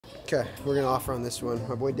Okay, we're gonna offer on this one.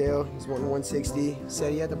 My boy Dale, he's wanting 160.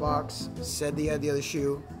 Said he had the box. Said he had the other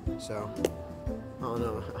shoe. So I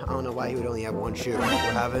don't know why he would only have one shoe. We're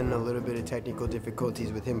having a little bit of technical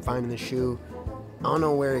difficulties with him finding the shoe. I don't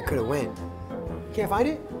know where it could have went. Can't find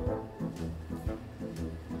it?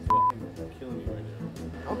 Killing me right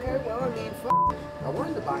now. Okay, well, I mean, I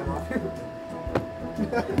wanted to buy him off here.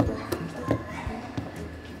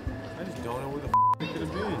 I just don't know where the it could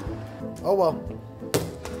have been. Oh well.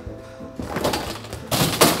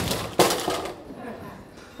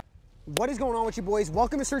 What is going on with you boys?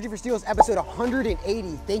 Welcome to Searching for Steals, episode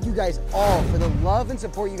 180. Thank you guys all for the love and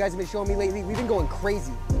support you guys have been showing me lately. We've been going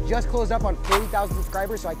crazy. Just closed up on 40,000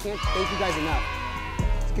 subscribers, so I can't thank you guys enough.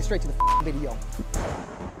 Let's get straight to the video.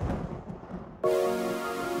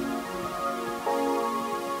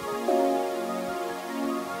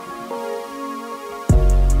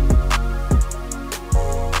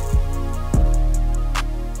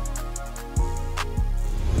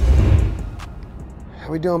 How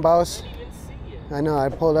we doing, boss? I didn't even see you. I know, I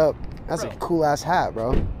pulled up. That's Bro. a cool ass hat,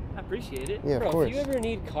 bro. I appreciate it. Yeah, of Bro, course. if you ever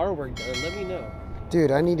need car work done, let me know.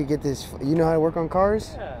 Dude, I need to get this. You know how to work on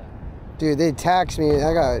cars? Yeah. Dude, they taxed me.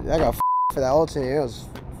 I got for that alternator. It was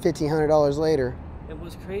 $1,500 later. And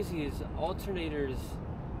what's crazy is alternators,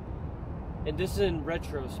 and this is in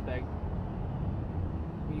retrospect,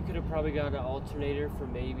 you could have probably got an alternator for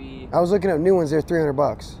maybe. I was looking up new ones. They're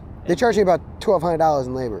 $300. They charged me about $1,200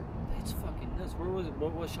 in labor. That's fucking nuts. Where was it?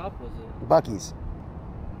 What shop was it? Buc-ee's.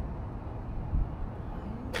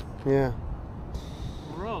 Yeah.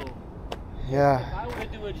 Bro. Yeah. If I were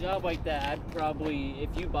to do a job like that, I'd probably, if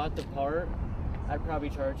you bought the part, I'd probably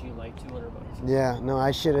charge you like $200. Yeah. No, I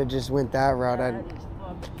should have just went that route. That is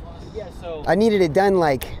fucking awesome. Yeah, so. I needed it done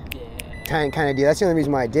like Yeah. kind of deal. That's the only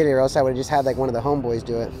reason why I did it, or else I would have just had like one of the homeboys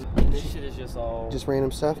do it. This shit is just all. Just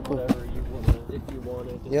random stuff. Cool. Whatever you want, if you want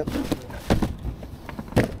it. Yep.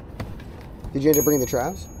 Did you end up bringing the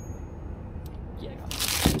Travs? Yeah, I got it.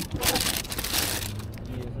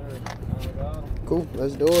 Yes, sir. I got 'em. Cool.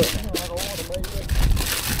 Let's do it.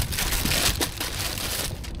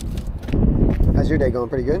 How's your day going?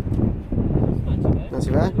 Pretty good? Not too bad. Not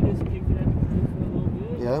too bad? We just kicked it at the crew for a little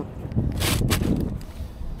bit. Yeah.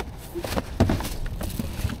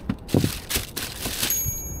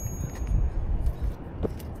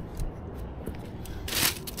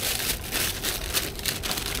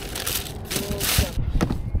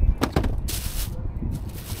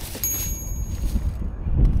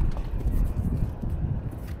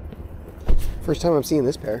 First time I'm seeing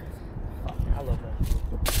this pair. Fuck, I love that.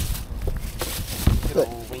 Good Look.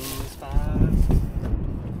 old Wings 5.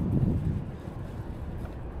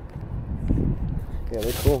 Yeah,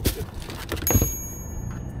 they're cool.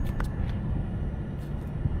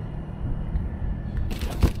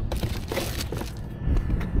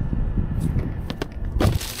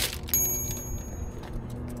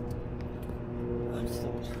 I'm so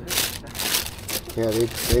tripped. Yeah,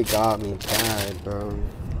 they got me bad, bro.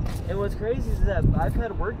 And what's crazy is that I've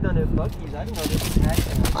had work done at Buc-ee's. I didn't know this was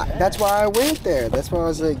taxing like that. That's why I went there. That's why I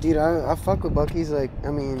was like, dude, I fuck with Buc-ee's. Like, I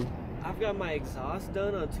mean, I've got my exhaust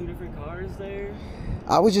done on 2 different cars there.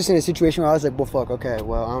 I was just in a situation where I was like, well, fuck, okay,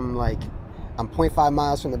 well, I'm 0.5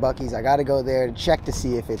 miles from the Buc-ee's. I got to go there to check to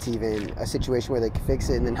see if it's even a situation where they can fix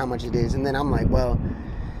it and then how much it is. And then I'm like, well,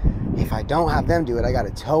 if I don't have them do it, I got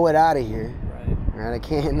to tow it out of here. Right. Right? I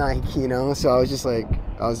can't, like, you know, so I was just like,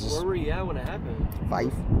 Where were you at when it happened?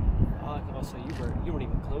 Fife. Oh, so you weren't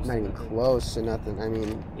even close Not to even nothing. close to nothing. I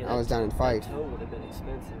mean, Yeah, I was down in that Fife. tow would have been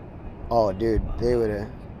expensive. Oh, dude, they would have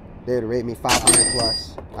rated me 500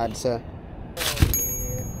 plus, I'd say.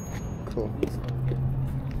 Cool.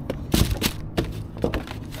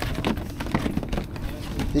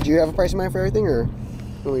 Did you have a price in mind for everything, or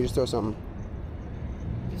can we just throw something?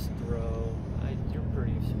 Just throw. You're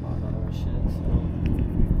pretty spot on with shit,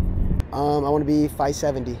 so. I want to be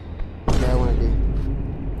 570. Where I want to be.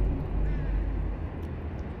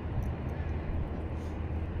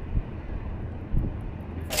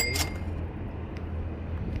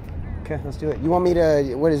 Okay, let's do it. You want me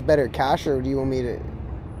to? What is better, cash, or do you want me to?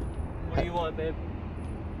 What do you want, babe?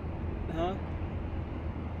 Huh?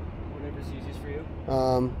 Whatever's easiest for you.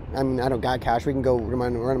 I mean, I don't got cash. We can go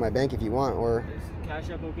run to my bank if you want, or Is Cash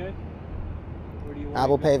App okay? Where do you want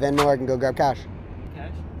Apple it? Pay, Venmo. I can go grab cash.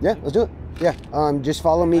 Cash? Yeah, let's do it. Yeah. Just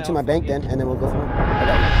follow me to my bank then, and then we'll go from there. I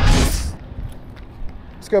got you.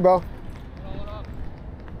 Let's go, bro.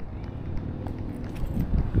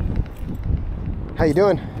 How you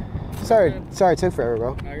doing? Sorry it took forever,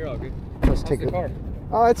 bro. No, you're all good. Let's How's take the it. car?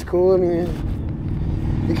 Oh, it's cool. I mean,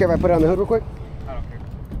 you care if I put it on the hood real quick? I don't care.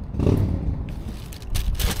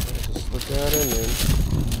 Just look at it and then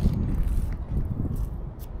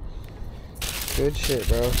Good shit,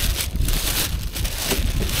 bro.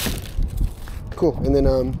 Cool. And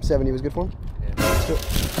then 70 was good for him? Yeah. Cool.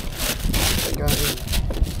 I got him.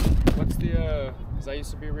 What's the, because I used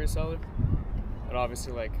to be a reseller, but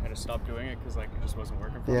obviously, like, I just stopped doing it because, like, it just wasn't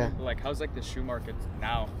working for Yeah. me. But, like, how's, like, the shoe market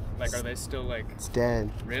now? Like, are they still, like... It's dead.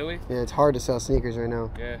 Really? Yeah, it's hard to sell sneakers right now.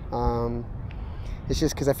 Yeah. It's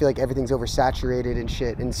just because I feel like everything's oversaturated and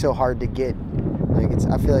shit, and it's so hard to get. Like,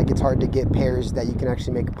 I feel like it's hard to get pairs that you can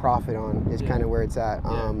actually make a profit on. Is kind of where it's at.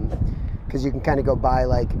 Because you can kind of go buy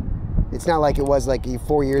like. It's not like it was like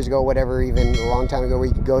 4 years ago, whatever, even a long time ago, where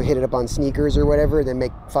you could go hit it up on sneakers or whatever, then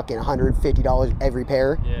make fucking $150 every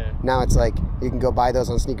pair. Yeah. Now it's like you can go buy those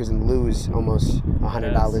on sneakers and lose almost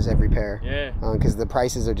 $100 every pair. Yeah. Because the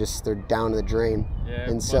prices are they're down to the drain. Yeah.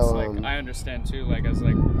 And plus, so like, I understand too. Like, as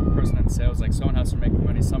like a person in sales, like someone has to make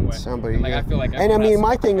money some way. Somebody. And, like, yeah. I feel like. And I mean,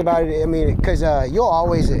 my thing about it, I mean, because you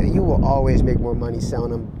will always make more money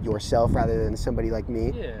selling them yourself rather than somebody like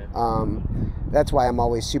me. Yeah. That's why I'm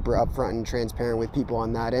always super upfront and transparent with people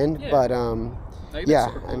on that end. Yeah. But No, you've been yeah,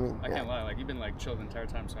 super cool. I mean, I can't lie. Like, you've been like chill the entire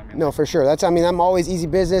time. So I mean. no, Like, for sure. I'm always easy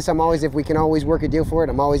business. I'm always, if we can always work a deal for it,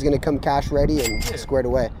 I'm always gonna come cash ready and squared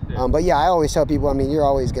away. Yeah. But yeah, I always tell people, I mean, you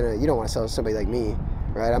don't want to sell to somebody like me,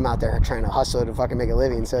 right? I'm out there trying to hustle to fucking make a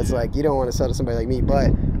living. So it's like, you don't want to sell to somebody like me.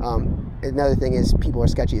 But another thing is people are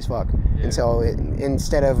sketchy as fuck. Yeah. And so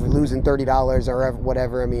instead of losing $30 or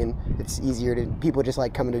whatever, I mean, it's easier to, people just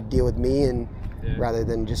like coming to deal with me and rather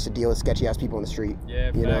than just to deal with sketchy ass people on the street. Yeah,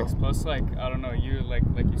 you facts. know? Plus, like, I don't know, you like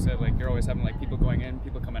you said, like, you're always having like people going in,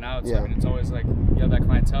 people coming out. So Yeah. I mean, it's always like you have that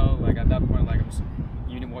clientele. Like at that point, like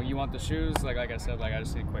you want the shoes. Like I said, like I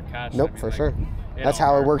just need quick cash. Nope, I mean, for like, sure. it That's don't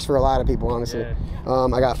how it hurt. works for a lot of people, honestly. Yeah.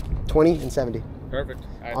 I got 20 and 70. Perfect. All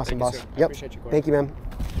right, Awesome, thank boss. You, sir. I Yep. appreciate you, Corey. Thank you, man.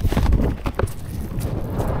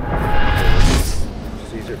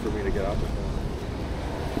 It's easier for me to get out the phone.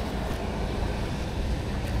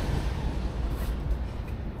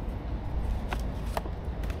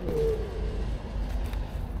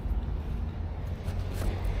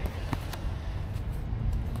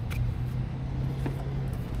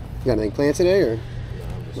 You got anything planned today, or?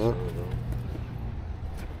 No?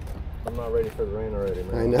 I'm not ready for the rain already,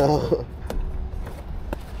 man. I know.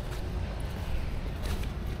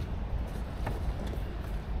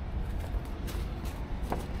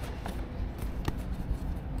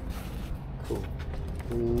 Cool.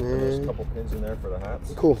 And There's a then, couple pins in there for the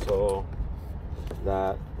hats. Cool. So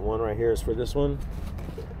that one right here is for this one.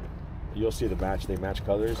 You'll see the match. They match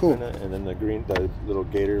colors. Cool. Kinda, and then the little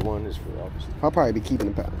gator one is for obviously. I'll probably be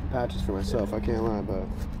keeping the patches for myself. I can't lie, but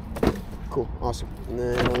cool, awesome. And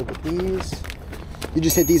then I'll look at these. You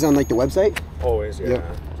just hit these on like the website? Always, yeah.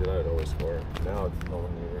 Yep. Did I would always score. Now no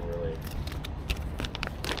one even really.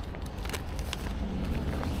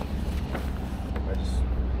 I just.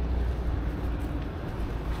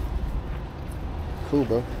 Cool,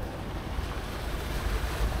 bro.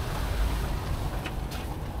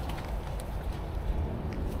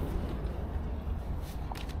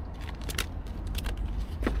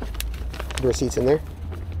 The receipts in there?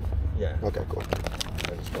 Yeah. Okay, cool.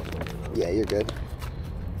 I just don't know. Yeah, you're good.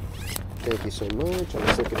 Thank you so much. I'm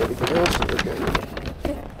just looking at everything else. You're good.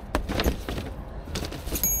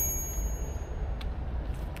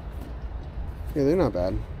 Yeah, they're not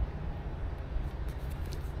bad.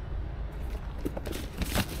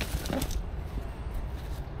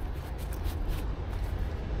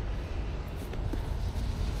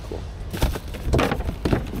 Cool.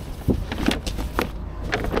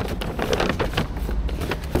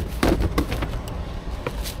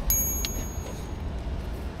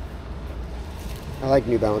 I like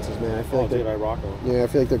New Balances, man. I feel Oh, like dude, they're, I rock them. yeah, I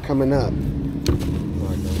feel like they're coming up.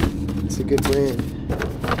 It's a good brand.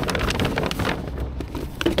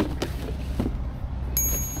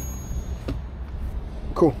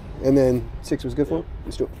 Cool. And then 6 was good for him?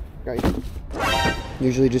 Let's do it. Got you.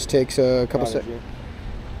 Usually just takes a couple seconds.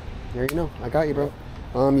 There you know. I got you, bro.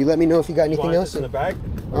 You let me know if you got anything else. in the bag?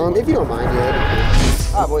 If you don't mind,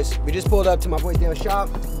 yeah. All right, boys. We just pulled up to my boy Dale's shop.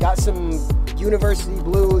 Got some University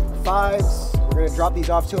Blue 5s. We're gonna drop these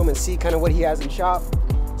off to him and see kind of what he has in shop.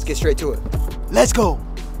 Let's get straight to it. Let's go.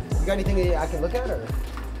 You got anything I can look at, or?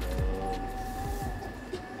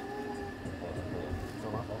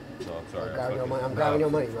 Oh, sorry. I'm grabbing your money. I'm grabbing your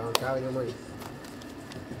money, bro. I'm grabbing your money.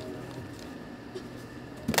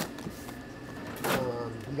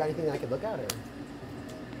 You got anything that I can look at, or?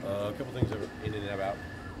 A couple things that are in and out.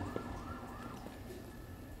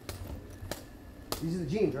 These are the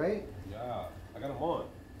jeans, right? Yeah, I got them on.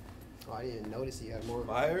 Oh, I didn't notice you had more.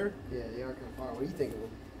 Fire? Yeah, they are kind of far. What do you think of them?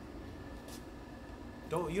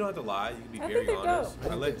 You don't have to lie. You can be I very think they're honest.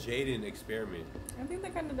 dope. I let Jaden experiment. I think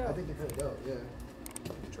they're kind of dope. I think they're kind of dope. Yeah.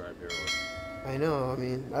 Try a pair on. I know. I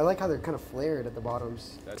mean, I like how they're kind of flared at the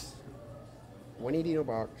bottoms. That's 180 no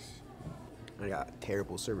box. I got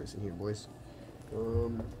terrible service in here, boys.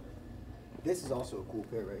 This is also a cool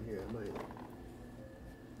pair right here. I might.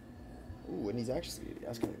 Ooh, and he's actually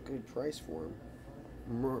asking a good price for him.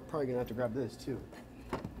 I'm probably gonna have to grab this too,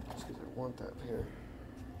 just because I want that pair.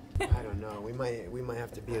 I don't know. We might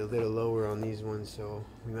have to be a little lower on these ones, so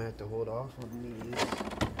we might have to hold off on these.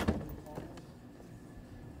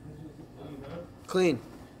 Clean.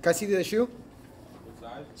 Can I see the shoe? what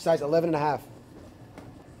size? Size 11 and a half.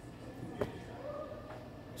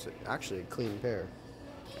 It's actually a clean pair.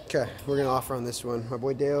 Okay, we're gonna offer on this one. My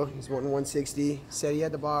boy Dale, he's wanting 160. Said he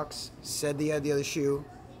had the box. Said he had the other shoe.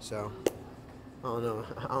 So I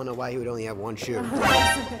don't know why he would only have one shoe.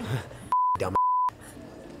 Dumb.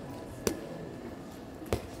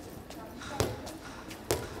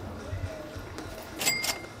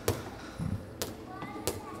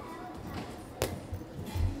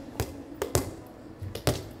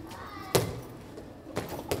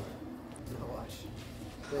 Now watch.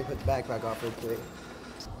 Let me put the backpack off real quick.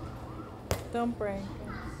 Don't break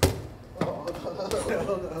it. Hold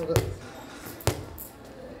on.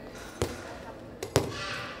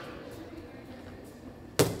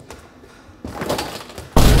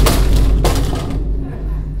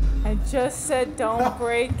 I just said don't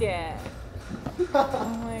break it.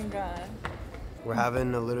 Oh my god. We're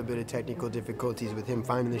having a little bit of technical difficulties with him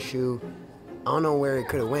finding the shoe. I don't know where it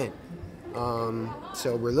could have went.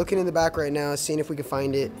 So we're looking in the back right now, seeing if we can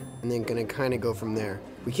find it, and then gonna kind of go from there.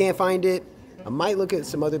 We can't find it. I might look at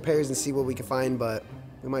some other pairs and see what we can find, but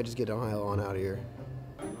we might just get the hell on out of here.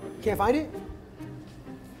 Can't find it?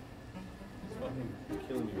 It's fucking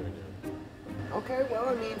killing me right now. Okay, well,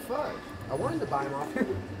 I mean, fuck. I wanted to buy them off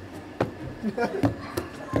you. I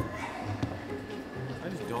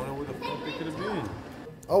just don't know where the fuck they could have been.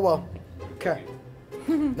 Oh, well. Okay.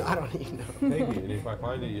 No, I don't even know. Thank you. And if I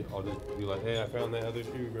find it, I'll just be like, hey, I found that other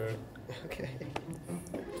shoe, bro. Okay.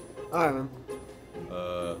 All right, man.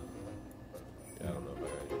 I don't know if I got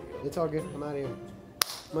anything else. It's all good. I'm out of here.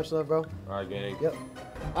 Much love, bro. All right, gang. Yep.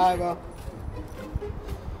 All right, bro.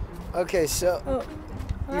 Okay, so Oh.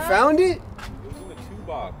 you found it? It was in the 2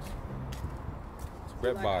 box. It's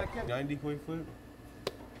Brett box. 90 coin flip.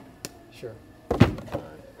 Sure. All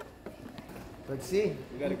right. Let's see.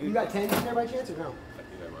 got a good- You got 10 in there by chance or no? I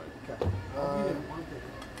think that might. Okay.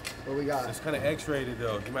 What we got? It's kind of X-rated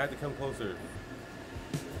though. You might have to come closer.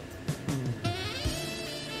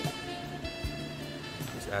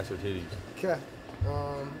 Just ask her titties. Okay.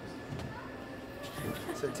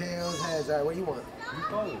 So tails, heads. All right, what do you want? You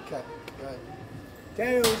call it. Okay. Go ahead.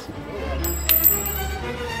 Tails. I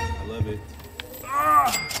love it.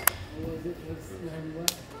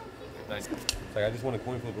 Nice. It's like I just won a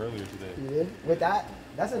coin flip earlier today. You did? With that?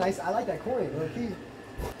 That's a nice. I like that coin. Low key.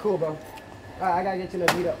 Cool, bro. All right, I gotta get you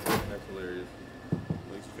another beat up. That's hilarious. At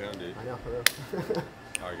least you found it. I know, for real.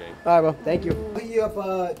 All right, gang. All right, bro. Thank you. Hit you up.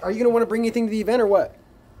 Are you gonna want to bring anything to the event or what?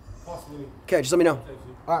 Possibly. Okay, just let me know.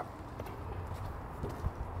 All right.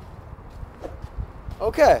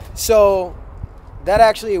 Okay, so that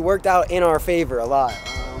actually worked out in our favor a lot.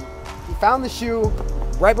 We found the shoe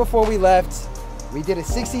right before we left. We did a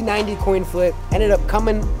 60-90 coin flip. Ended up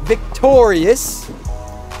coming victorious.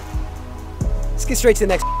 Let's get straight to the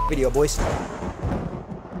next video, boys.